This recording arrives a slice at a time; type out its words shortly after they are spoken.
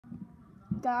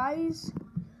Guys,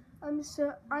 I'm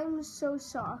so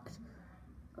shocked.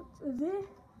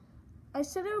 I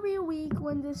said it would be a week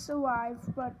when this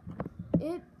arrived, but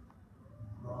it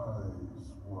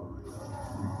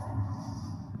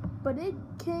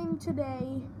came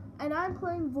today, and I'm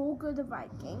playing Volgarr the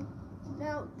Viking.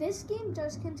 Now, this game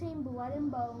does contain blood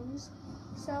and bones,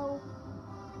 so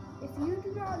if you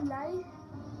do not like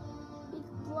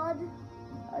blood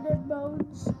and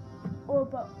bones or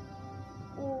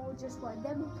just one,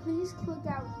 then please click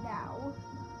out now.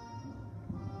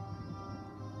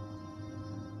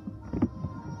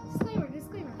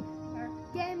 Disclaimer. Our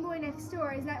Game Boy next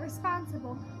door is not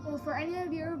responsible for any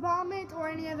of your vomit or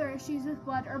any other issues with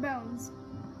blood or bones.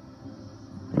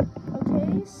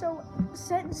 Okay, so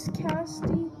since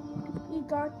Casty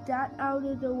got that out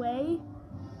of the way,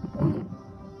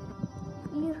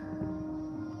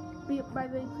 by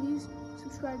the way, please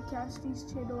subscribe to Casty's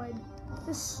channel. And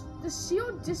the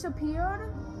seal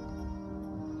disappeared.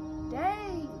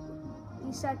 Dang!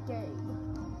 Reset game.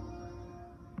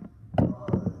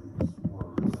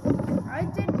 I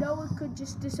didn't know it could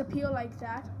just disappear like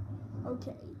that.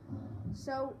 Okay,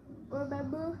 so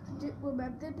remember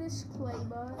the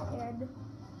disclaimer and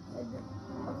okay.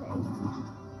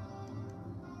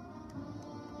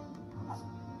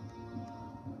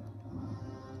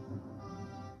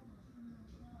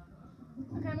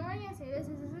 Okay, I'm already gonna say this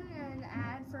isn't an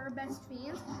ad for Best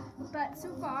Fiends, but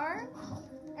so far,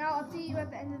 and I'll update you at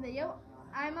the end of the video,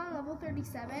 I'm on level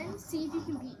 37. See if you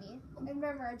can beat me. And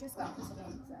remember, I just got this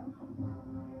game, so.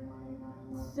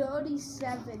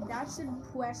 37, that's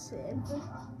impressive.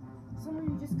 Someone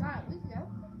who just got it a week ago.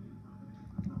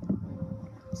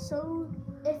 So,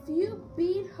 if you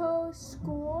beat her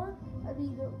score, if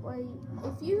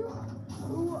you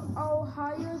are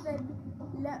higher than,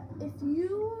 if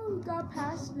you got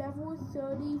past level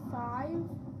 35,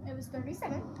 it was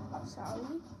 37.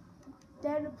 Sorry.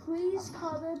 Then please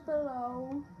comment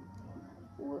below.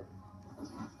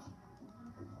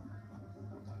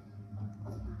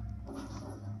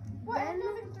 What? I'm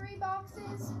moving 3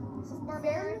 boxes. This is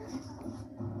barbaric.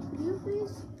 Could you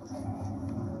please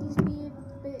be a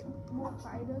bit more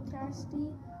quieter,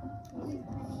 Casty? Maybe a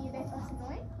bit less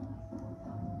annoying.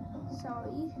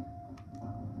 Sorry.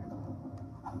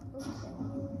 Okay.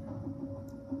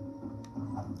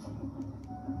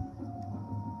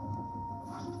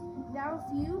 Now, if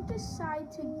you decide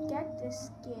to get this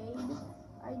game,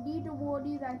 I need to warn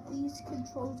you that these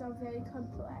controls are very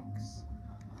complex.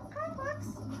 Complex?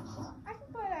 I can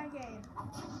play that game.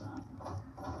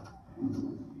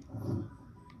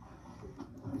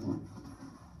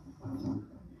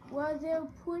 Well, they're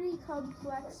pretty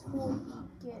complex for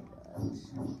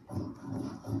beginners.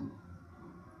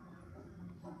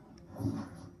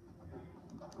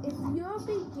 If you're a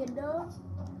beginner,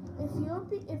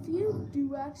 if you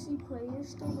do actually play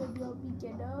this game and you're a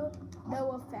beginner,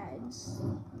 no offense.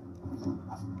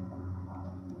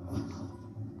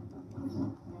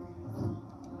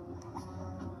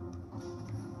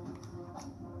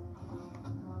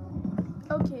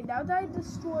 Okay, now that I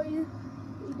destroyed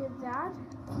that,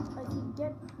 I can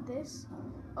get this.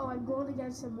 Oh, I'm going to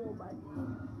get some more money.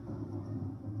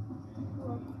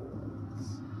 More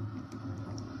coins.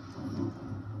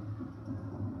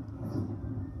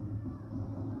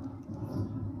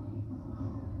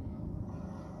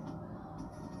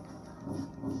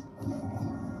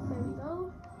 There we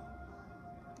go.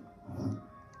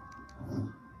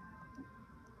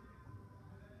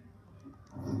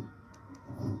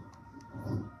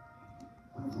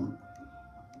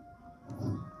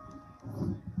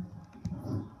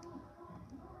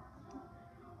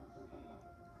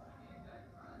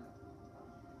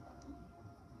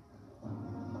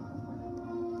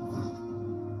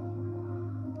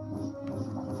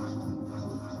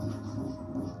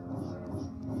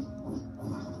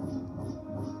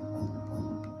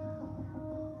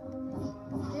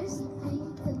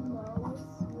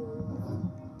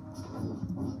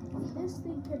 This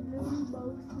thing can literally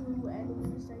mow through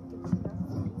enemies like it's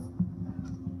nothing.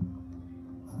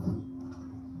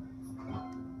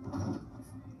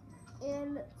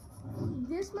 And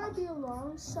this might be a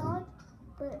long shot,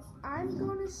 but I'm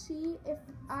going to see if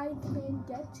I can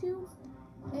get to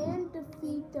and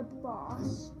defeat the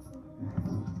boss.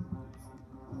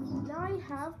 Now I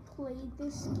have played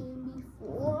this game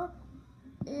before,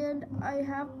 and I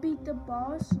have beat the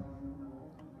boss.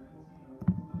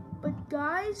 But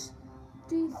guys,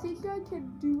 do you think I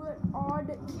can do it on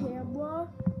camera?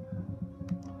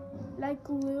 Like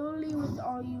literally with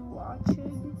all you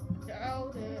watching?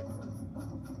 Doubt it.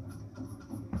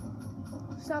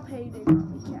 Stop hating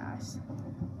on me, Cass.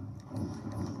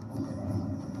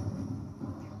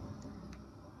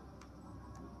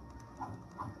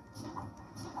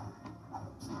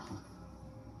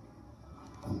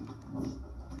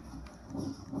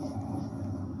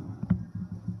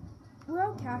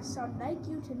 podcasts, I'd like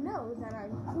you to know that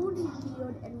I'm fully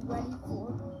geared and ready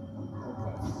for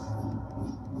this.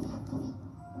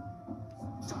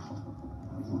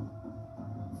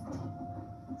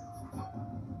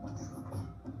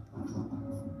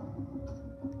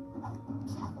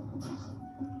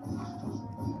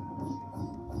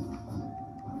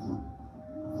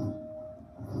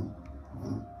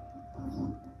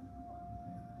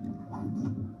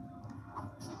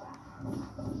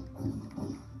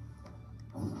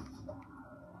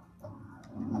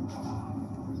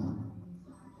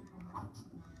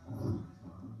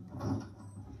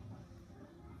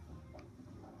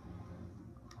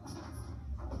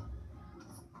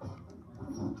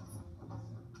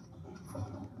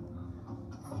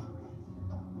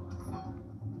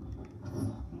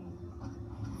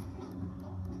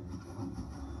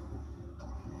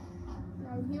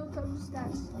 Now here comes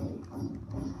that stage.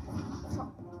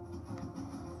 Chop.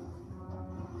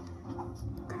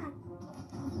 God.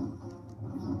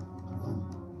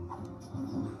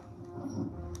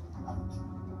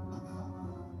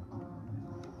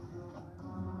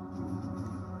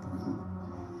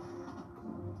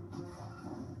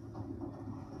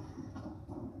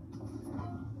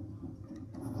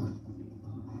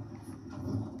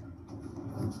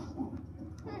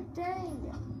 Dang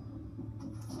it.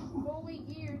 Fully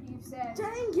geared, you said.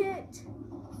 Dang it!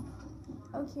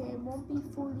 Okay, it won't be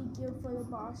fully geared for the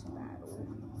boss battle.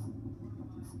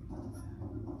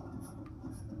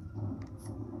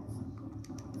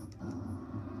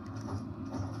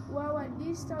 Well, at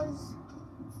least I was...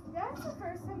 That's the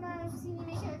first time I've seen you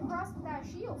make it across with that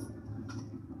shield.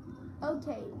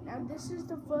 Okay, now this is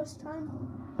the first time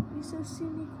you so see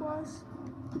me cross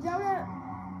without a...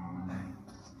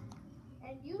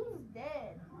 And you's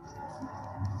dead.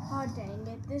 Oh dang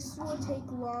it, this will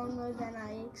take longer than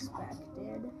I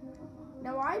expected.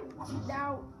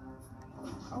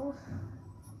 Oh,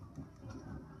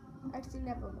 actually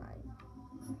never mind.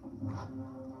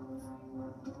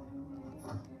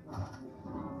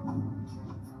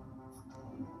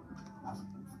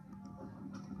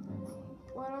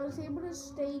 Well, I was able to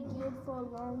stay geared for a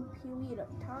long period of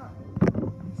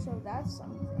time, so that's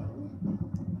something.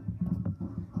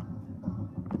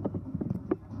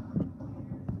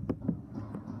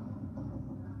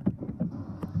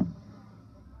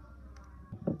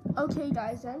 Okay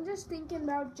guys, I'm just thinking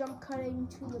about jump cutting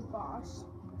to the boss.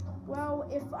 Well,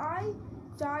 if I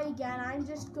die again, I'm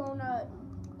just gonna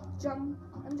jump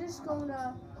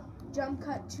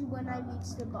cut to when I meet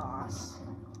the boss.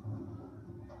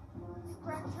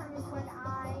 Correct term is when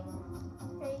I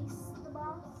face the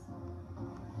boss.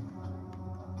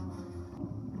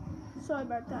 Sorry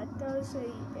about that. That was a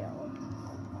L.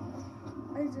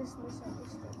 I just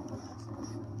misunderstood the last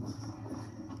time.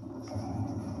 It's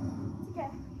okay.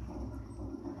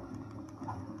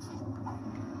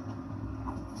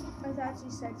 I thought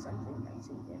you said something that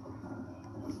you did.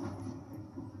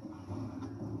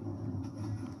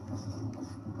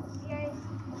 Yeah,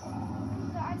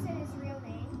 so I said his real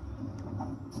name,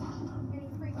 and he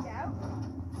freaked out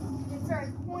and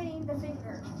started pointing the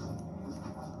finger.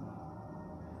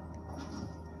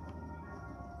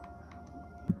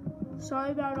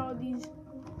 Sorry about all these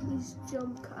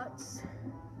jump cuts.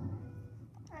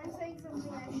 I'm saying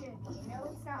something I shouldn't be. No,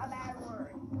 it's not a bad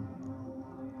word.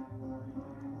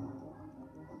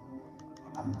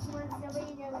 He wants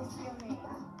nobody to know his real name.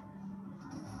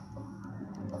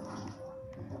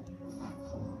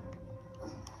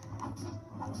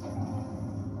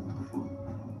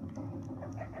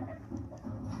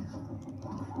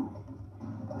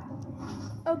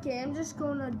 Okay, I'm just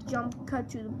gonna jump cut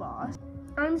to the boss.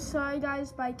 I'm sorry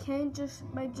guys, but I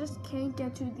just can't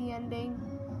get to the ending.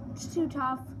 It's too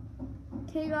tough.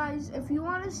 Okay guys, if you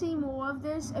want to see more of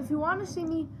this, if you want to see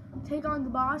me take on the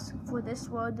boss for this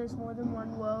world, there's more than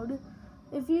one world.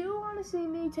 If you want to see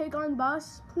me take on the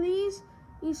boss, please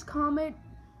comment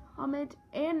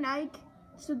and like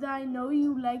so that I know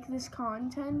you like this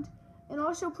content. And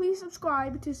also please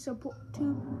subscribe to support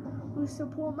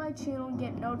my channel and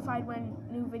get notified when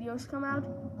new videos come out.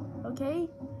 Okay?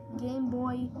 Game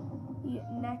Boy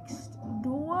next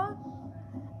door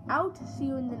out. See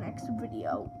you in the next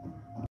video.